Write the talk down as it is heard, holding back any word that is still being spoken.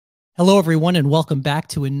Hello, everyone, and welcome back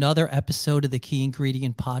to another episode of the Key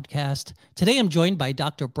Ingredient Podcast. Today, I'm joined by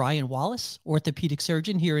Dr. Brian Wallace, orthopedic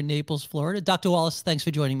surgeon here in Naples, Florida. Dr. Wallace, thanks for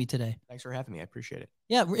joining me today. Thanks for having me. I appreciate it.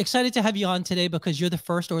 Yeah, we're excited to have you on today because you're the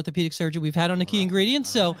first orthopedic surgeon we've had on the Key Ingredient.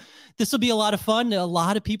 So this will be a lot of fun. A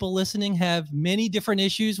lot of people listening have many different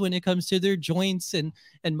issues when it comes to their joints and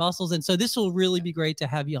muscles. And so this will really be great to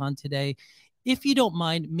have you on today. If you don't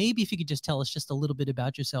mind, maybe if you could just tell us just a little bit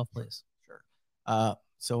about yourself, please. Sure.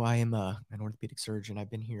 So I am an orthopedic surgeon.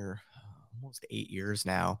 I've been here almost 8 years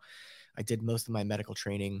now. I did most of my medical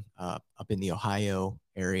training up in the Ohio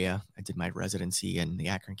area. I did my residency in the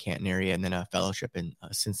Akron-Canton area and then a fellowship in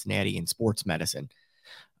Cincinnati in sports medicine.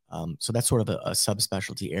 So that's sort of a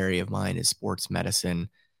subspecialty area of mine is sports medicine.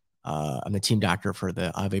 I'm the team doctor for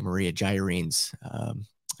the Ave Maria Gyrenes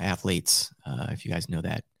athletes, if you guys know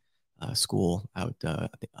that school out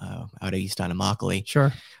east on Immokalee.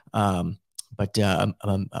 Sure. But I'm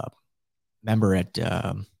a member at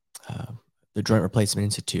the Joint Replacement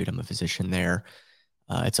Institute. I'm a physician there.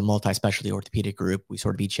 It's a multi-specialty orthopedic group. We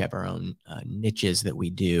sort of each have our own niches that we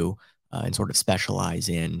do and sort of specialize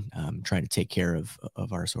in trying to take care of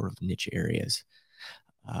our sort of niche areas.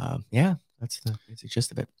 That's the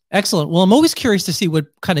gist of it. Excellent. Well, I'm always curious to see what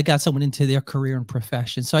kind of got someone into their career and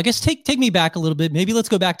profession. So I guess take me back a little bit. Maybe let's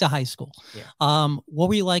go back to high school. Yeah. What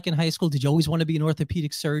were you like in high school? Did you always want to be an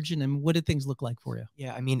orthopedic surgeon? And what did things look like for you?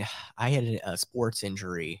 Yeah, I mean, I had a sports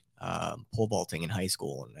injury, pole vaulting in high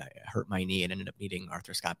school, and I hurt my knee and ended up needing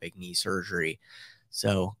arthroscopic knee surgery.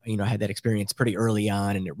 So, I had that experience pretty early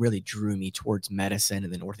on, and it really drew me towards medicine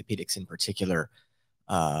and then orthopedics in particular.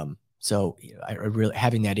 So I really,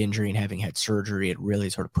 having that injury and having had surgery, it really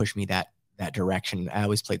sort of pushed me that direction. I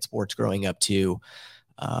always played sports growing up too.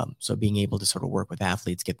 So being able to sort of work with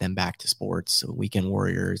athletes, get them back to sports, so weekend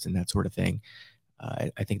warriors and that sort of thing.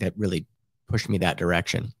 I think that really pushed me that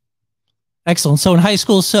direction. Excellent. So in high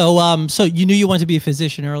school, so you knew you wanted to be a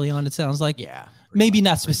physician early on, it sounds like. Yeah. Maybe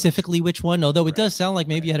not specifically which one, although it does sound like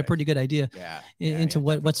maybe you had a pretty good idea into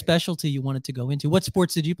what specialty you wanted to go into. What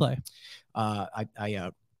sports did you play?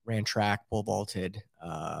 I ran track, pole vaulted,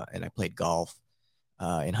 and I played golf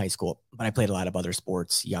in high school. But I played a lot of other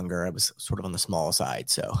sports younger. I was sort of on the small side.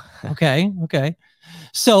 So okay.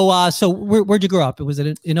 So where'd you grow up? Was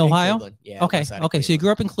it in Ohio? Cleveland. Yeah. Okay. So you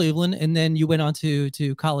grew up in Cleveland, and then you went on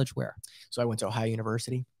to college where? So I went to Ohio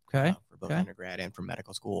University. Okay. For both undergrad and for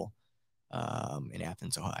medical school in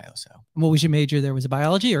Athens, Ohio. So what was your major there? Was it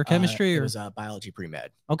biology or chemistry? It was biology pre-med.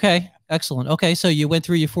 Okay. Yeah. Excellent. Okay. So you went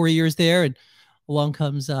through your 4 years there, and along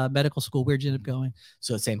comes medical school. Where'd you end up going?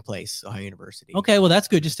 So the same place, Ohio University. Okay, well that's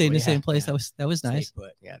good. You stayed in the same place. Yeah. That was nice.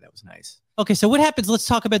 But yeah, that was nice. Okay, so what happens? Let's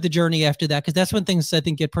talk about the journey after that, because that's when things I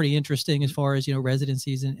think get pretty interesting as far as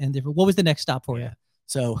residencies and different. What was the next stop for you?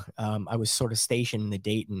 So I was sort of stationed in the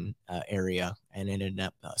Dayton area and ended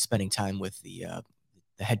up spending time with the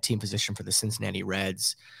head team physician for the Cincinnati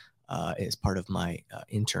Reds as part of my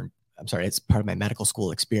it's part of my medical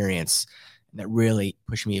school experience. And that really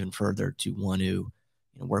pushed me even further to want to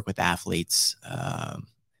work with athletes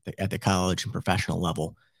at the college and professional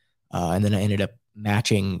level. And then I ended up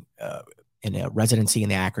matching in a residency in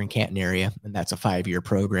the Akron-Canton area, and that's a 5-year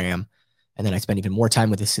program. And then I spent even more time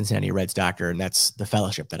with the Cincinnati Reds doctor, and that's the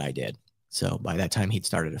fellowship that I did. So by that time, he'd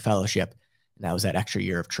started a fellowship, and that was that extra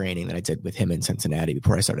year of training that I did with him in Cincinnati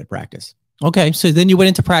before I started practice. Okay, so then you went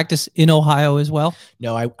into practice in Ohio as well?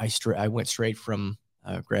 No, I went straight from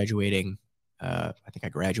graduating. I think I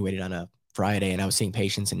graduated on a Friday, and I was seeing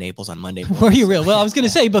patients in Naples on Monday morning. Were you real? Well, I was going to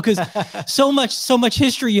say, because so much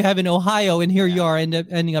history you have in Ohio, and here you are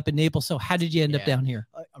ending up in Naples. So how did you end up down here?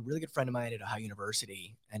 A really good friend of mine at Ohio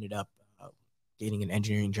University ended up getting an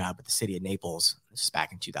engineering job at the city of Naples. This is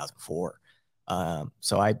back in 2004.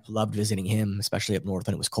 So I loved visiting him, especially up north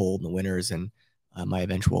when it was cold in the winters. And my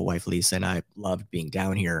eventual wife, Lisa, and I loved being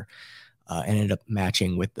down here. Ended up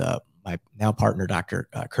matching with my now partner, Dr.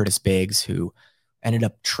 Curtis Biggs, who ended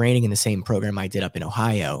up training in the same program I did up in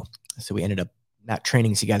Ohio. So we ended up not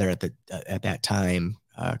training together at that time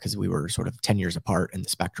because we were sort of 10 years apart in the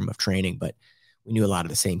spectrum of training, but we knew a lot of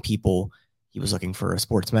the same people. He was looking for a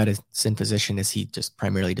sports medicine physician as he just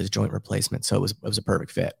primarily does joint replacement. So it was a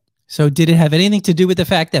perfect fit. So did it have anything to do with the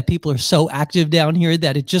fact that people are so active down here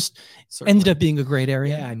that it just ended up being a great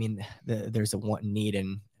area? Yeah, I mean, there's a want and need,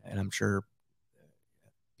 and I'm sure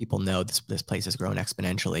people know this place has grown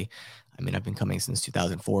exponentially. I mean, I've been coming since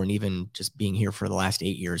 2004, and even just being here for the last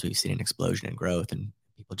 8 years, we've seen an explosion in growth, and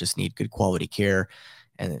people just need good quality care.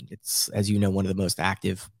 And it's, as you know, one of the most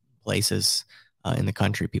active places in the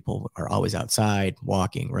country. People are always outside,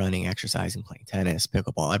 walking, running, exercising, playing tennis,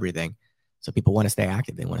 pickleball, everything. So people want to stay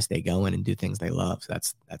active. They want to stay going and do things they love. So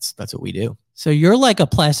that's what we do. So you're like a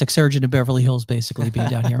plastic surgeon in Beverly Hills, basically, being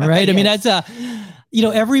down here, right? I mean, that's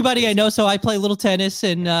everybody I know. So I play a little tennis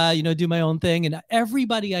and do my own thing, and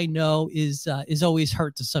everybody I know is always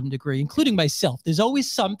hurt to some degree, including myself. There's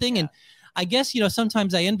always something, and I guess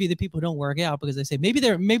sometimes I envy the people who don't work out, because I say maybe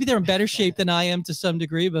they're in better shape than I am to some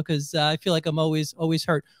degree, because I feel like I'm always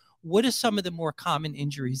hurt. What are some of the more common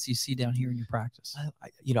injuries you see down here in your practice?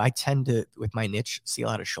 I tend to, with my niche, see a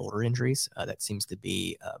lot of shoulder injuries. That seems to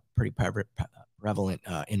be pretty prevalent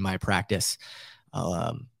in my practice.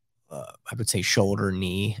 I would say shoulder,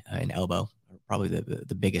 knee, and elbow are probably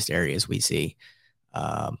the biggest areas we see.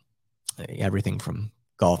 Everything from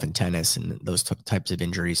golf and tennis and those types of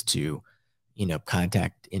injuries to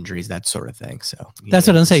contact injuries, that sort of thing. So that's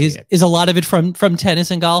what I'm saying. Is a lot of it from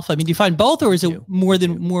tennis and golf? I mean, do you find both, or is it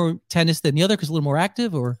more tennis than the other because a little more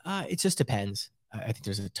active, or? It just depends. I think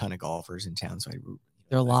there's a ton of golfers in town, so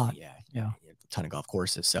there are a lot. Yeah, a ton of golf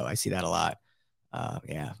courses. So I see that a lot.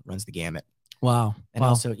 Runs the gamut. Wow. And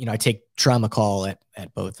also, I take trauma call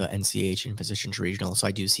at both NCH and Physicians Regional. So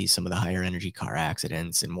I do see some of the higher energy car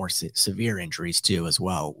accidents and more severe injuries too, as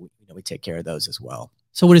well. We take care of those as well.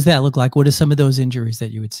 So what does that look like? What are some of those injuries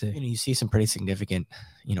that you would see? You see some pretty significant,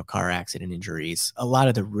 car accident injuries. A lot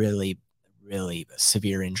of the really, really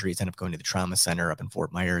severe injuries end up going to the trauma center up in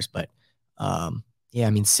Fort Myers. But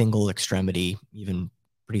single extremity, even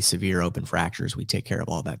pretty severe open fractures. We take care of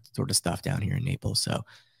all that sort of stuff down here in Naples. So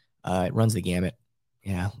it runs the gamut.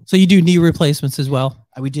 Yeah. So you do knee replacements as well?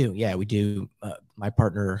 We do. Yeah, we do. My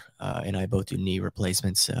partner and I both do knee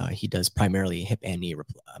replacements. He does primarily hip and knee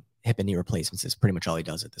replacements. Is pretty much all he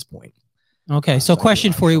does at this point. Okay. So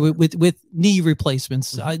question for you with knee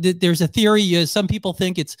replacements. Mm-hmm. There's a theory. Some people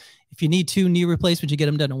think it's, if you need 2 knee replacements, you get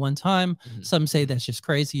them done at one time. Mm-hmm. Some say that's just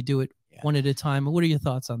crazy. You do it one at a time. What are your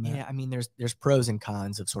thoughts on that? Yeah. I mean, there's pros and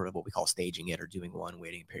cons of sort of what we call staging it, or doing one,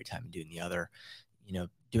 waiting a period of time, and doing the other.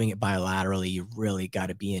 Doing it bilaterally, you really got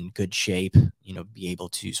to be in good shape, be able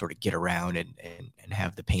to sort of get around and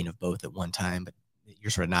have the pain of both at one time, but you're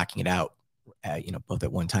sort of knocking it out, both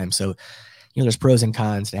at one time. So, there's pros and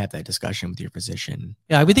cons to have that discussion with your physician.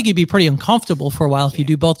 Yeah, I would think you'd be pretty uncomfortable for a while if you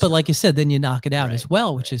do both, but like you said, then you knock it out as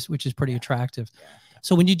well, which is pretty attractive. Yeah.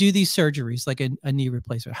 So when you do these surgeries, like a knee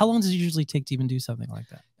replacement, how long does it usually take to even do something like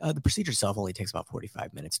that? The procedure itself only takes about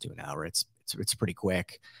 45 minutes to an hour. It's pretty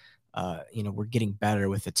quick. We're getting better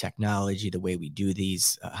with the technology, the way we do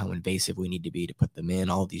these, how invasive we need to be to put them in.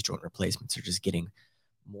 All of these joint replacements are just getting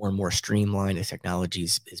more and more streamlined. The technology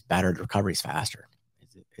is better. The recovery is faster.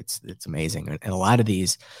 It's amazing. And a lot of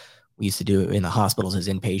these we used to do in the hospitals as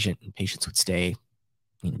inpatient, and patients would stay,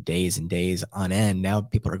 days and days on end. Now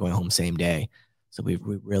people are going home same day. So we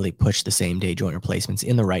really pushed the same day joint replacements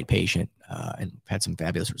in the right patient, and had some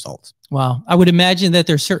fabulous results. Wow. I would imagine that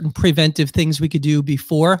there's certain preventive things we could do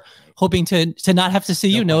before, hoping to not have to see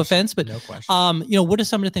you. No offense, but no question. what are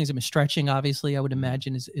some of the things? I mean, stretching, obviously, I would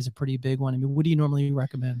imagine is a pretty big one. I mean, what do you normally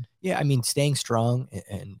recommend? Yeah, I mean, staying strong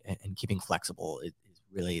and keeping flexible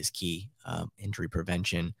really is key. Injury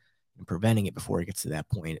prevention and preventing it before it gets to that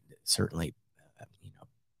point, certainly,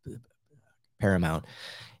 paramount.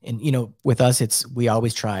 And, with us, we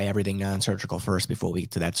always try everything non-surgical first before we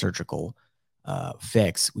get to that surgical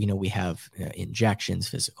fix. We have injections,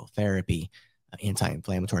 physical therapy,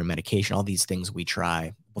 anti-inflammatory medication, all these things we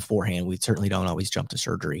try beforehand. We certainly don't always jump to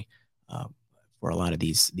surgery for a lot of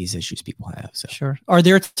these issues people have. So. Sure. Are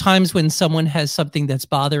there times when someone has something that's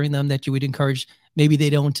bothering them that you would encourage, maybe they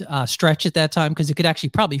don't stretch at that time? Because it could actually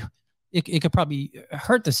probably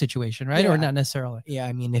hurt the situation, right? Yeah. Or not necessarily? Yeah.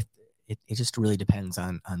 I mean, it just really depends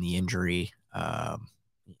on the injury,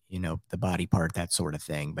 the body part, that sort of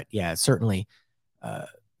thing. But yeah, certainly,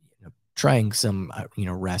 trying some,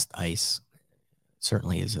 rest ice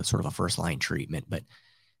certainly is a sort of a first line treatment. But,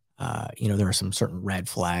 there are some certain red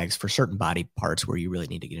flags for certain body parts where you really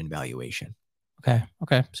need to get an evaluation.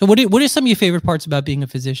 Okay. So what are some of your favorite parts about being a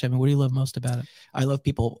physician? I mean, what do you love most about it? I love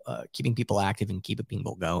keeping people active and keeping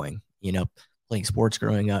people going, playing sports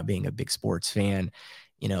growing up, being a big sports fan,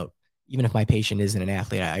 even if my patient isn't an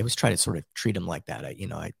athlete, I always try to sort of treat them like that.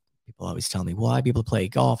 People always tell me, will I be able to play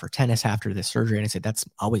golf or tennis after this surgery? And I said, that's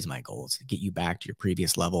always my goal, is to get you back to your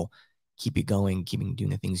previous level, keep you going, keeping doing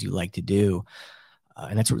the things you like to do.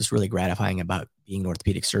 And that's what's really gratifying about being an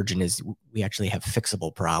orthopedic surgeon, is we actually have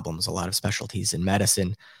fixable problems. A lot of specialties in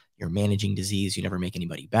medicine, you're managing disease. You never make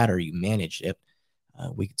anybody better. You manage it.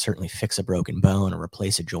 We could certainly fix a broken bone or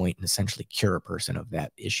replace a joint and essentially cure a person of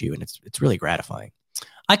that issue. And it's really gratifying.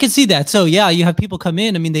 I can see that. So yeah, you have people come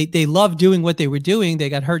in. I mean, they love doing what they were doing. They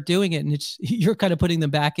got hurt doing it, and you're kind of putting them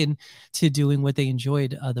back into doing what they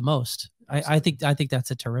enjoyed the most. I think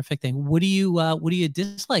that's a terrific thing. What do you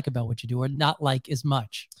dislike about what you do, or not like as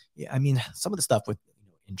much? Yeah, I mean, some of the stuff with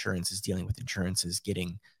insurance is dealing with insurance is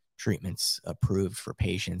getting treatments approved for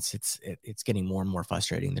patients. It's getting more and more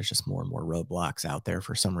frustrating. There's just more and more roadblocks out there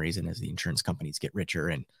for some reason as the insurance companies get richer,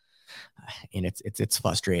 and it's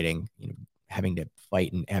frustrating, having to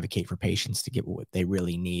fight and advocate for patients to get what they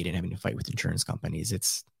really need, and having to fight with insurance companies.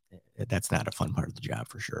 That's not a fun part of the job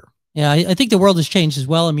for sure. Yeah, I think the world has changed as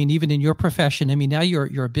well. I mean, even in your profession, I mean, now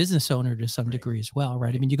you're a business owner to some degree as well,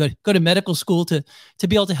 right? I mean, you go to medical school to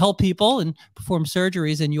be able to help people and perform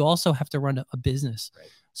surgeries, and you also have to run a business. Right.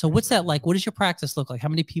 So what's that like? What does your practice look like? How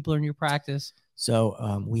many people are in your practice?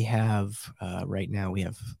 So we have right now we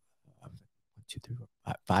have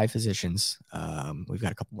 5 physicians. We've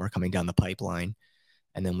got a couple more coming down the pipeline.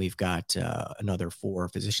 And then we've got another 4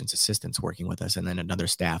 physicians assistants working with us, and then another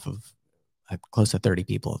staff of close to 30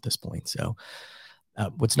 people at this point. So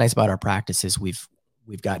what's nice about our practice is we've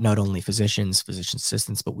got not only physician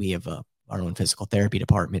assistants, but we have our own physical therapy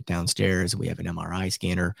department downstairs. We have an MRI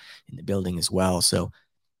scanner in the building as well. So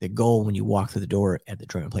the goal when you walk through the door at the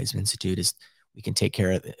Joint Replacement Institute is we can take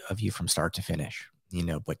care of you from start to finish.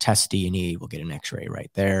 What tests do you need? We'll get an x-ray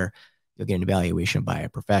right there. You'll get an evaluation by a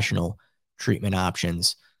professional, treatment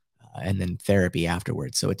options, and then therapy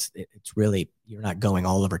afterwards. So it's really, you're not going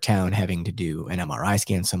all over town having to do an MRI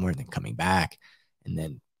scan somewhere and then coming back and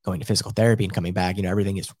then going to physical therapy and coming back.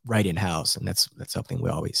 Everything is right in house, and that's something we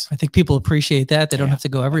always. I think people appreciate that. They don't have to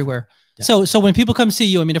go everywhere. Definitely. So when people come see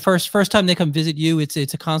you, I mean, the first time they come visit you, it's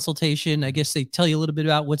a consultation. I guess they tell you a little bit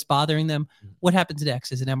about what's bothering them. What happens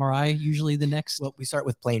next? Is an MRI usually the next? Well, we start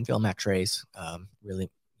with plain film X-rays. Really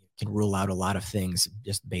can rule out a lot of things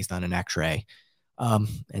just based on an X-ray. And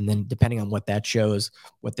then depending on what that shows,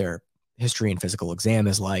 what their history and physical exam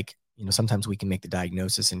is like, sometimes we can make the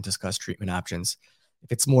diagnosis and discuss treatment options.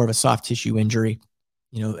 If it's more of a soft tissue injury,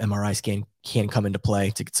 MRI scan can come into play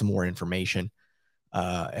to get some more information.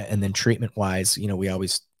 And then treatment wise, we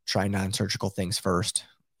always try non-surgical things first,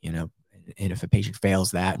 and if a patient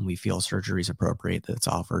fails that and we feel surgery is appropriate, that's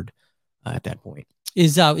offered at that point.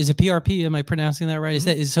 Is a PRP? Am I pronouncing that right?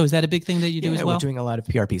 Is that a big thing that you do as well? We're doing a lot of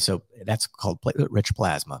PRP. So that's called platelet-rich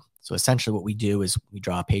plasma. So essentially what we do is we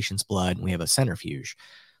draw a patient's blood and we have a centrifuge.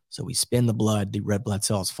 So we spin the blood, the red blood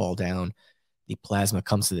cells fall down, the plasma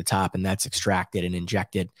comes to the top, and that's extracted and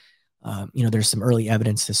injected. There's some early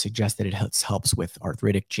evidence to suggest that it helps with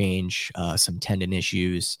arthritic change, some tendon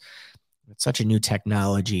issues. It's such a new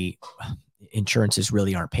technology. Insurances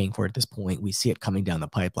really aren't paying for it at this point. We see it coming down the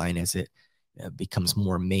pipeline as it becomes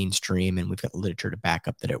more mainstream, and we've got literature to back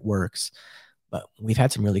up that it works. But we've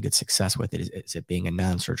had some really good success with it. Is it being a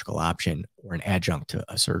non-surgical option or an adjunct to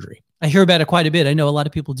a surgery? I hear about it quite a bit. I know a lot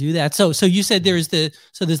of people do that. So you said there's the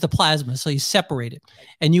plasma. So you separate it,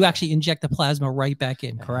 and you actually inject the plasma right back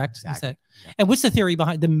in. Correct? Exactly. And what's the theory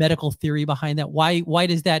behind the medical theory behind that? Why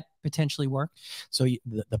does that potentially work? So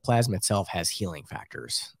the plasma itself has healing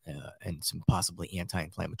factors and some possibly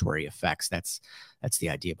anti-inflammatory effects. That's the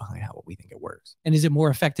idea behind how we think it works. And is it more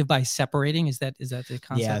effective by separating? Is that the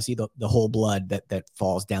concept? Yeah. See, the whole blood that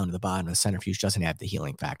falls down to the bottom of the centrifuge doesn't have the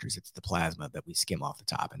healing factors. It's the plasma that we skim off the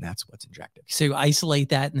top, and that's what's injected. So you isolate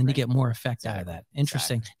that, and then you get more effect out of that.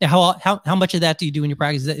 Interesting. Exactly. Now, how much of that do you do in your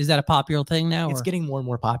practice? Is that a popular thing now? It's getting more and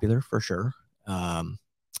more popular for sure.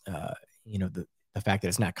 The fact that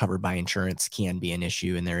it's not covered by insurance can be an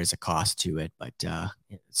issue, and there is a cost to it. But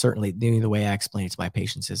certainly, the way I explain it to my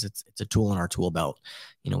patients is it's a tool in our tool belt.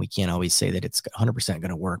 We can't always say that it's 100% going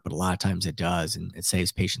to work, but a lot of times it does, and it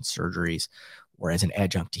saves patients surgeries or as an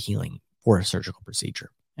adjunct to healing for a surgical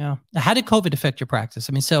procedure. Yeah. How did COVID affect your practice?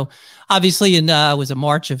 I mean, so obviously was it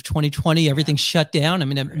March of 2020, everything shut down. I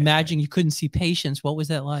mean, imagine you couldn't see patients. What was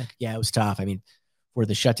that like? Yeah, it was tough. I mean, for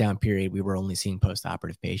the shutdown period, we were only seeing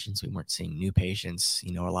post-operative patients. We weren't seeing new patients.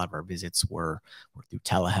 A lot of our visits were through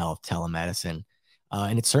telehealth, telemedicine,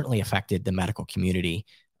 and it certainly affected the medical community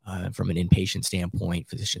from an inpatient standpoint,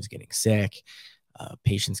 physicians getting sick,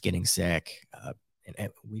 patients getting sick. And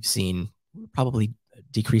we've seen probably a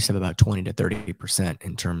decrease of about 20 to 30%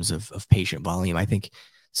 in terms of patient volume. I think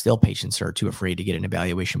still patients are too afraid to get an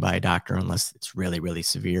evaluation by a doctor unless it's really, really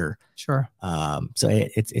severe. Sure. So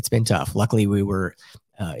it's been tough. Luckily, we were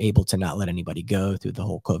able to not let anybody go through the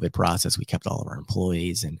whole COVID process. We kept all of our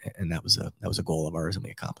employees, and that was a goal of ours, and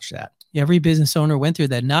we accomplished that. Yeah, every business owner went through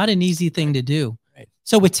that. Not an easy thing to do. Right.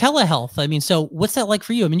 So with telehealth, I mean, so what's that like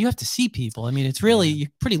for you? I mean, you have to see people. I mean, it's really you're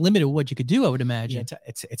pretty limited what you could do, I would imagine. Yeah,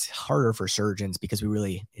 it's harder for surgeons because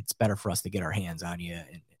it's better for us to get our hands on you,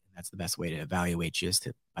 and that's the best way to evaluate you is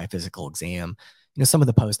by physical exam. Some of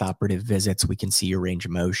the post-operative visits, we can see your range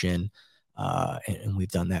of motion. And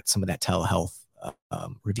we've done some of that telehealth,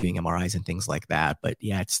 reviewing MRIs and things like that. But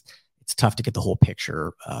yeah, it's tough to get the whole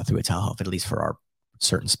picture through a telehealth, at least for our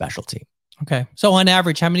certain specialty. Okay. So on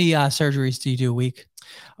average, how many surgeries do you do a week?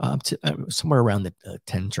 Somewhere around the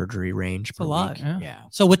 10 surgery range per a lot, week. Yeah.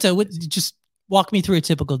 So just walk me through a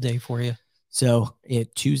typical day for you. So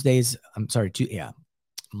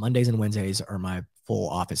Mondays and Wednesdays are my full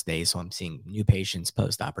office days. So I'm seeing new patients,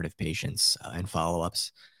 post-operative patients, and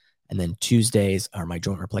follow-ups. And then Tuesdays are my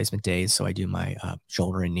joint replacement days. So I do my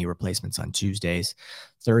shoulder and knee replacements on Tuesdays.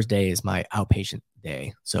 Thursday is my outpatient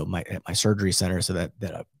day. So my surgery center. So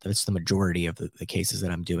that's the majority of the cases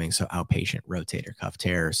that I'm doing. So outpatient rotator cuff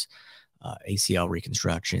tears, ACL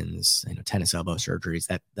reconstructions, tennis elbow surgeries,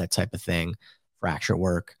 that type of thing, fracture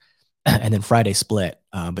work. And then Friday split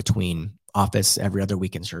between office every other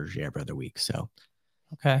week and surgery every other week. So.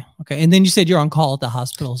 Okay. And then you said you're on call at the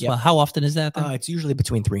hospital as well. How often is that then? It's usually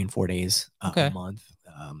between 3 and 4 days a month.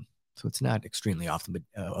 So it's not extremely often, but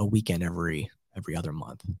a weekend every other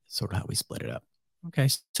month, sort of how we split it up. Okay.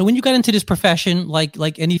 So when you got into this profession,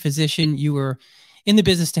 like any physician, you were in the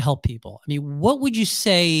business to help people. I mean, what would you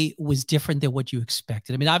say was different than what you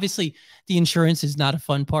expected? I mean, obviously the insurance is not a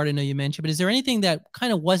fun part, I know you mentioned, but is there anything that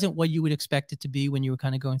kind of wasn't what you would expect it to be when you were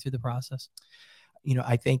kind of going through the process?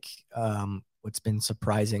 I think what's been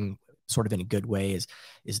surprising, sort of in a good way,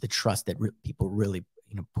 is the trust that people really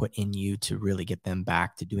put in you to really get them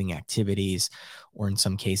back to doing activities, or in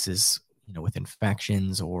some cases, with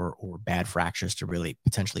infections or bad fractures, to really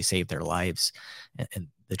potentially save their lives. And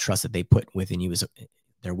the trust that they put within you is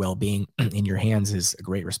their well-being in your hands is a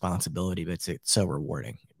great responsibility, but it's so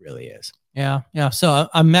rewarding. It really is. Yeah. So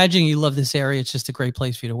I'm imagining you love this area. It's just a great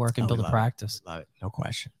place for you to work and build a practice. Love it. No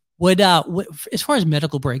question. What as far as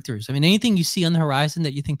medical breakthroughs, I mean, anything you see on the horizon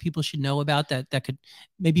that you think people should know about that could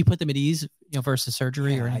maybe put them at ease, versus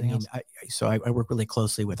surgery or anything else? I work really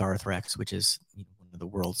closely with Arthrex, which is one of the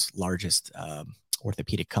world's largest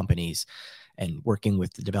orthopedic companies, and working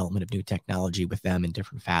with the development of new technology with them in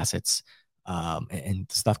different facets, and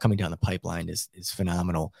stuff coming down the pipeline is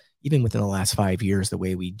phenomenal. Even within the last 5 years, the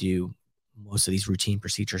way we do most of these routine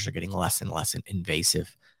procedures are getting less and less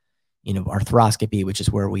invasive. Arthroscopy, which is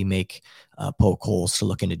where we make poke holes to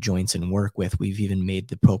look into joints and work with. We've even made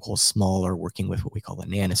the poke holes smaller, working with what we call a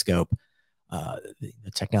nanoscope.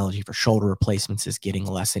 The technology for shoulder replacements is getting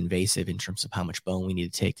less invasive in terms of how much bone we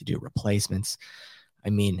need to take to do replacements. I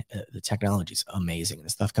mean, the technology is amazing. The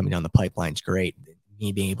stuff coming down the pipeline is great.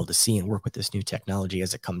 Me being able to see and work with this new technology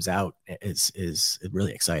as it comes out is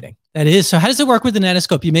really exciting. That is. So how does it work with the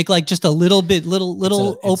nanoscope? You make like just a little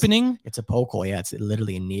opening? It's a poke hole. Yeah, it's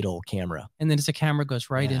literally a needle camera. And then it's a camera goes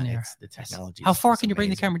right in there. The technology. How far can you bring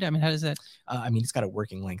the camera down? I mean, how does that? It's got a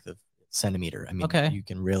working length of centimeter. I mean, you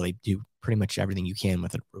can really do pretty much everything you can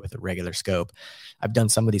with a regular scope. I've done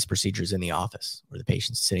some of these procedures in the office where the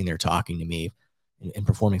patient's sitting there talking to me and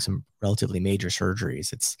performing some relatively major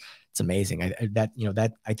surgeries. It's amazing.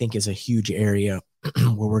 That I think is a huge area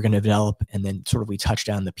where we're going to develop. And then sort of we touched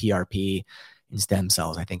on the PRP and stem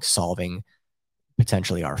cells. I think solving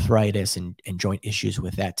potentially arthritis and joint issues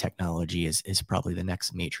with that technology is probably the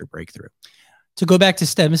next major breakthrough. To go back to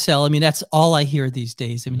stem cell, I mean, that's all I hear these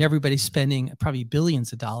days. I mean, everybody's spending probably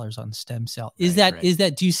billions of dollars on stem cell. Is that,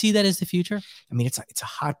 do you see that as the future? I mean, it's a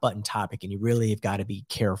hot button topic, and you really have got to be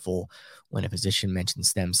careful when a physician mentions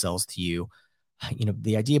stem cells to you.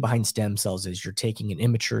 The idea behind stem cells is you're taking an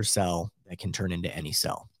immature cell that can turn into any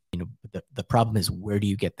cell. The problem is, where do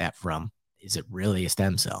you get that from? Is it really a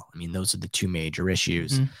stem cell? I mean, those are the two major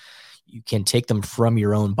issues. Mm-hmm. You can take them from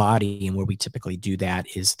your own body, and where we typically do that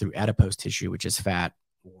is through adipose tissue, which is fat,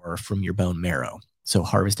 or from your bone marrow. So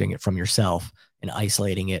harvesting it from yourself and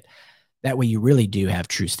isolating it. That way you really do have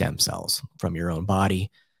true stem cells from your own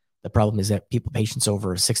body. The problem is that patients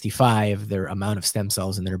over 65, their amount of stem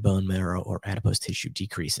cells in their bone marrow or adipose tissue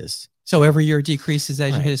decreases. So every year it decreases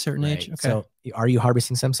as you hit a certain age? Okay. So are you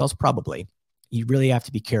harvesting stem cells? Probably. You really have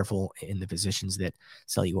to be careful in the physicians that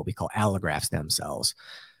sell you what we call allograft stem cells.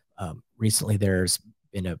 Recently, there's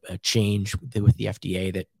been a change with the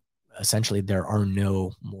FDA that essentially there are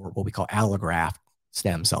no more what we call allograft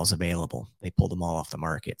stem cells available. They pulled them all off the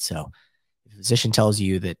market. So if a physician tells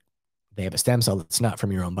you that they have a stem cell that's not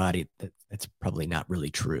from your own body, that's probably not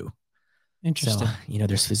really true. Interesting. So,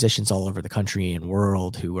 there's physicians all over the country and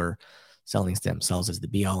world who are selling stem cells as the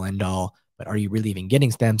be all end all, but are you really even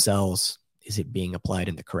getting stem cells? Is it being applied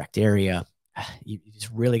in the correct area? You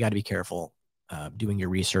just really got to be careful. Doing your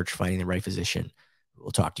research, finding the right physician who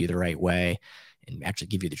will talk to you the right way and actually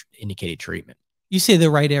give you the indicated treatment. You say the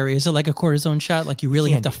right area. Is it like a cortisone shot? Like you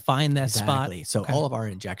really have to find that spot? So all of our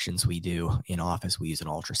injections we do in office, we use an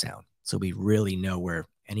ultrasound. So we really know where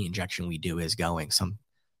any injection we do is going. Some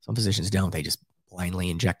physicians don't. They just blindly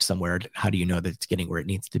inject somewhere. How do you know that it's getting where it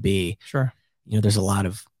needs to be? Sure. There's a lot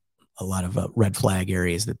of red flag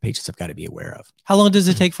areas that patients have got to be aware of. How long does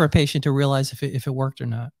it take for a patient to realize if it worked or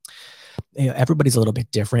not? Everybody's a little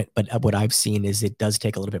bit different, but what I've seen is it does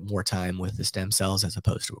take a little bit more time with the stem cells as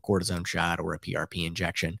opposed to a cortisone shot or a PRP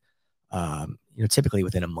injection. Typically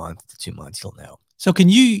within a month to 2 months, you'll know. So can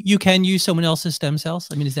you use someone else's stem cells?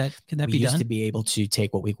 I mean, can that be done? We used to be able to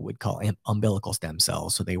take what we would call umbilical stem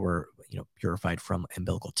cells. So they were, purified from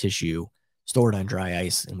umbilical tissue, stored on dry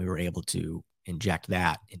ice, and we were able to inject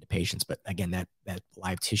that into patients. But again, that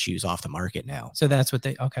live tissue is off the market now. So that's what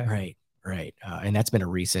okay. Right. And that's been a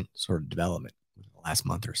recent sort of development in the last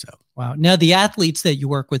month or so. Wow. Now, the athletes that you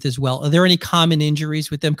work with as well, are there any common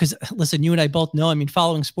injuries with them? Because listen, you and I both know, I mean,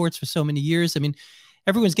 following sports for so many years, I mean,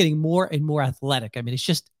 everyone's getting more and more athletic. I mean, it's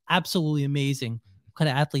just absolutely amazing what kind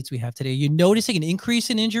of athletes we have today. Are you noticing an increase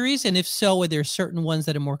in injuries? And if so, are there certain ones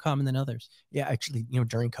that are more common than others? Yeah, actually,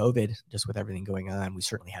 during COVID, just with everything going on, we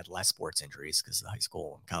certainly had less sports injuries because the high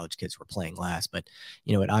school and college kids were playing less. But,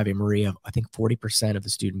 at Ave Maria, I think 40% of the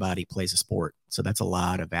student body plays a sport. So that's a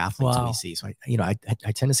lot of athletes we see. So, I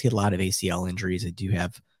tend to see a lot of ACL injuries. I do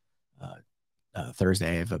have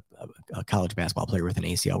Thursday, I have a college basketball player with an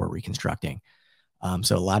ACL we're reconstructing.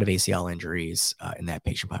 So a lot of ACL injuries in that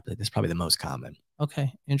patient population. That's probably the most common.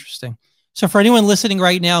 Okay, interesting. So for anyone listening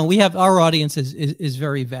right now, we have our audience is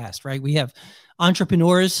very vast, right? We have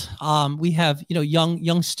entrepreneurs, we have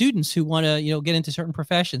young students who want to get into certain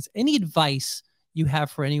professions. Any advice you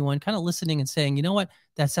have for anyone kind of listening and saying, you know what,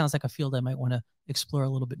 that sounds like a field I might want to explore a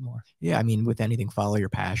little bit more? Yeah, I mean, with anything, follow your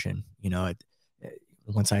passion.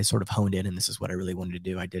 Once I sort of honed in, and this is what I really wanted to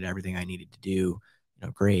do, I did everything I needed to do.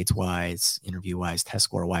 Grades wise, interview wise, test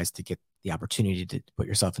score wise, to get the opportunity to put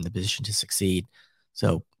yourself in the position to succeed.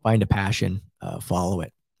 So find a passion, follow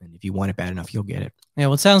it. And if you want it bad enough, you'll get it. Yeah.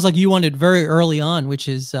 Well, it sounds like you wanted very early on, which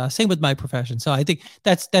is same with my profession. So I think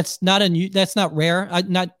that's not rare,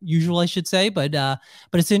 not usual, I should say, but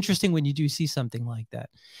it's interesting when you do see something like that.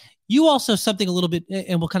 You also something a little bit,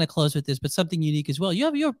 and we'll kind of close with this, but something unique as well. You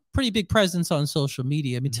have your pretty big presence on social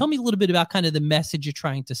media. I mean, tell me a little bit about kind of the message you're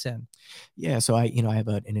trying to send. Yeah. So I have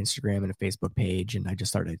an Instagram and a Facebook page, and I just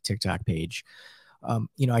started a TikTok page.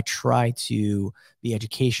 I try to be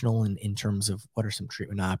educational in terms of what are some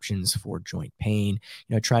treatment options for joint pain.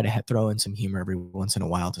 I try to throw in some humor every once in a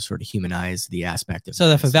while to sort of humanize the aspect of. So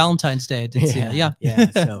that for Valentine's Day, I did see that.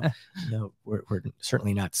 Yeah. So we're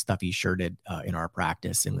certainly not stuffy shirted in our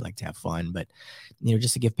practice, and we like to have fun. But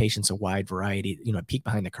just to give patients a wide variety. Peek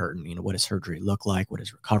behind the curtain. What does surgery look like? What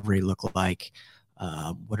does recovery look like?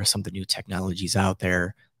 What are some of the new technologies out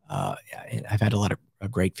there? And I've had a lot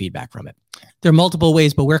of great feedback from it. There are multiple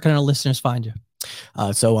ways, but where can our listeners find you?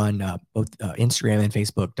 So on both Instagram and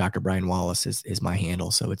Facebook, Dr. Brian Wallace is my handle.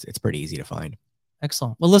 So it's pretty easy to find.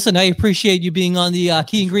 Excellent. Well, listen, I appreciate you being on the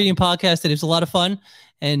Key Ingredient podcast. It was a lot of fun.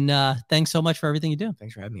 And thanks so much for everything you do.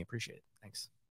 Thanks for having me. Appreciate it. Thanks.